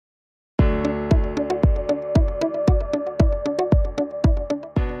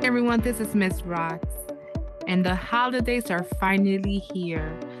everyone, this is Miss Rocks, and the holidays are finally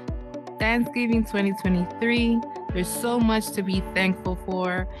here. Thanksgiving 2023, there's so much to be thankful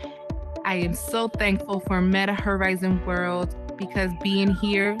for. I am so thankful for Meta Horizon World because being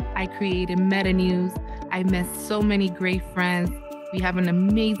here, I created Meta News. I met so many great friends. We have an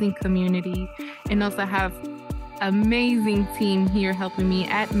amazing community and also have amazing team here helping me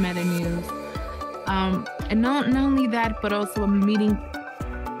at Meta News. And not only that, but also meeting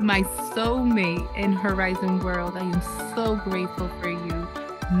my soulmate in Horizon World. I am so grateful for you,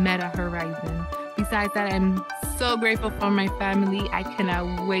 Meta Horizon. Besides that, I'm so grateful for my family. I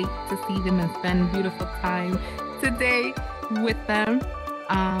cannot wait to see them and spend beautiful time today with them.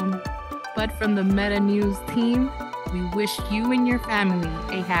 But from the Meta News team, we wish you and your family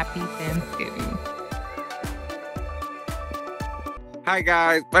a happy Thanksgiving. Hi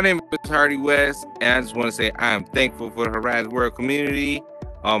guys, my name is Hardy West, and I just want to say I am thankful for the Horizon World community,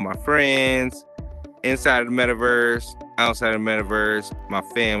 all my friends, inside the metaverse, outside the metaverse, my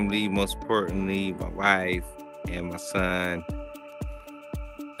family, most importantly, my wife and my son.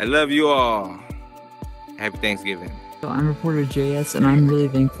 I love you all. Happy Thanksgiving. So I'm reporter JS, and I'm really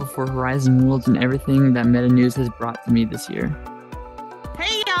thankful for Horizon Worlds and everything that Meta News has brought to me this year.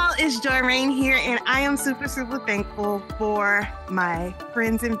 Hey y'all, it's Joy Rain here, and I am super thankful for my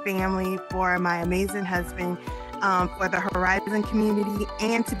friends and family, for my amazing husband, for the Horizon community,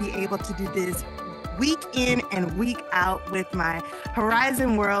 and to be able to do this week in and week out with my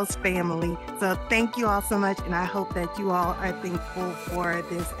Horizon Worlds family. So thank you all so much, and I hope that you all are thankful for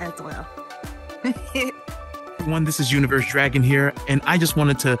this as well. Everyone, this is Universe Dragon here, and I just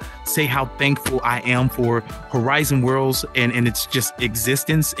wanted to say how thankful I am for Horizon Worlds and its just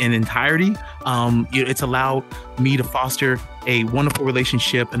existence in entirety. It's allowed me to foster a wonderful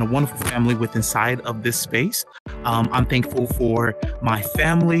relationship and a wonderful family with inside of this space. I'm thankful for my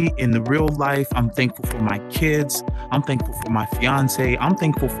family in the real life. I'm thankful for my kids. I'm thankful for my fiance. I'm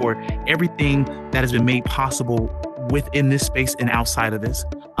thankful for everything that has been made possible within this space and outside of this.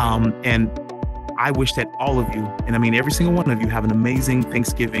 And I wish that all of you, and I mean every single one of you, have an amazing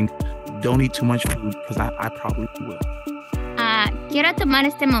Thanksgiving. Don't eat too much food, because I probably will. Quiero tomar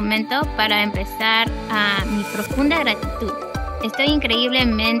este momento para empezar mi profunda gratitud. Estoy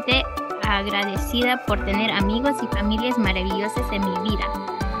increíblemente agradecida por tener amigos y familias maravillosas en mi vida.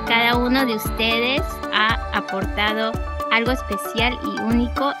 Cada uno de ustedes ha aportado algo especial y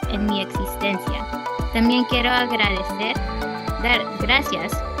único en mi existencia. También quiero dar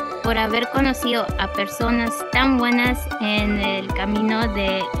gracias por haber conocido a personas tan buenas en el camino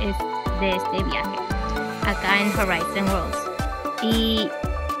de este viaje acá en Horizon Worlds y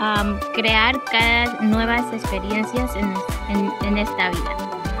crear cada nuevas experiencias en esta vida.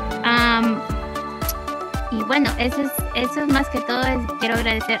 Y bueno, eso es más que todo. Quiero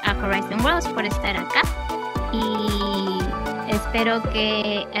agradecer a Horizon Worlds por estar acá y espero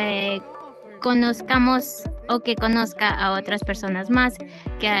que conozcamos o que conozca a otras personas más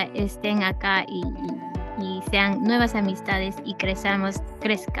que estén acá y sean nuevas amistades y crezcamos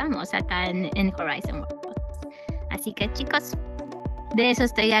acá en Horizon World. Así que chicos, de eso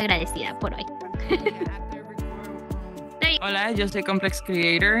estoy agradecida por hoy. Hola, yo soy Complex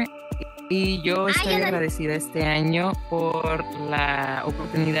Creator y yo estoy agradecida este año por la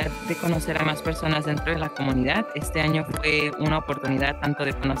oportunidad de conocer a más personas dentro de la comunidad. Este año fue una oportunidad tanto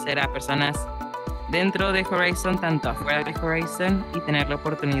de conocer a personas dentro de Horizon, tanto afuera de Horizon, y tener la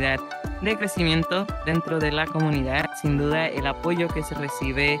oportunidad de crecimiento dentro de la comunidad. Sin duda, el apoyo que se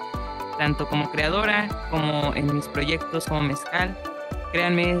recibe tanto como creadora como en mis proyectos como Mezcal,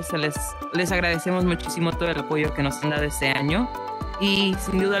 créanme, les agradecemos muchísimo todo el apoyo que nos han dado este año, y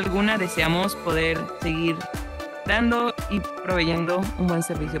sin duda alguna deseamos poder seguir dando y proveyendo un buen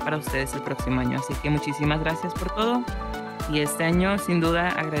servicio para ustedes el próximo año. Así que muchísimas gracias por todo, y este año sin duda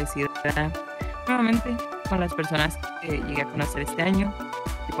agradecida nuevamente con las personas que llegué a conocer este año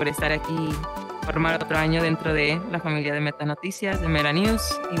y por estar aquí, formar otro año dentro de la familia de Meta Noticias, de Meta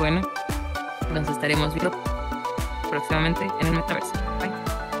News, y bueno, nos estaremos viendo próximamente en el metaverso.